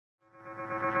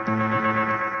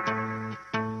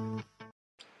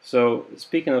So,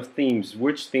 speaking of themes,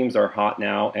 which themes are hot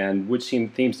now, and which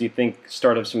themes do you think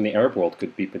startups from the Arab world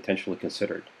could be potentially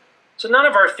considered? So none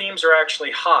of our themes are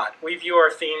actually hot. We view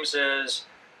our themes as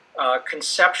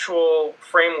conceptual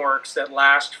frameworks that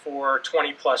last for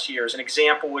 20 plus years. An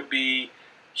example would be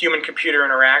human-computer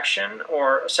interaction,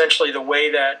 or essentially the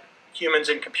way that humans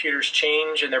and computers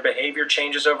change and their behavior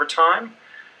changes over time,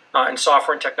 and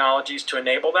software and technologies to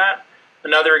enable that.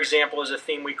 Another example is a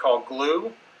theme we call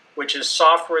glue, which is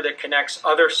software that connects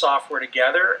other software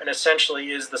together and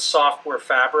essentially is the software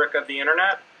fabric of the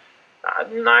internet.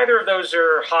 Neither of those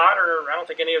are hot, or I don't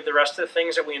think any of the rest of the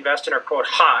things that we invest in are, quote,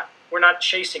 hot. We're not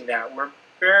chasing that. We're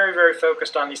very, very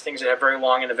focused on these things that have very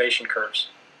long innovation curves.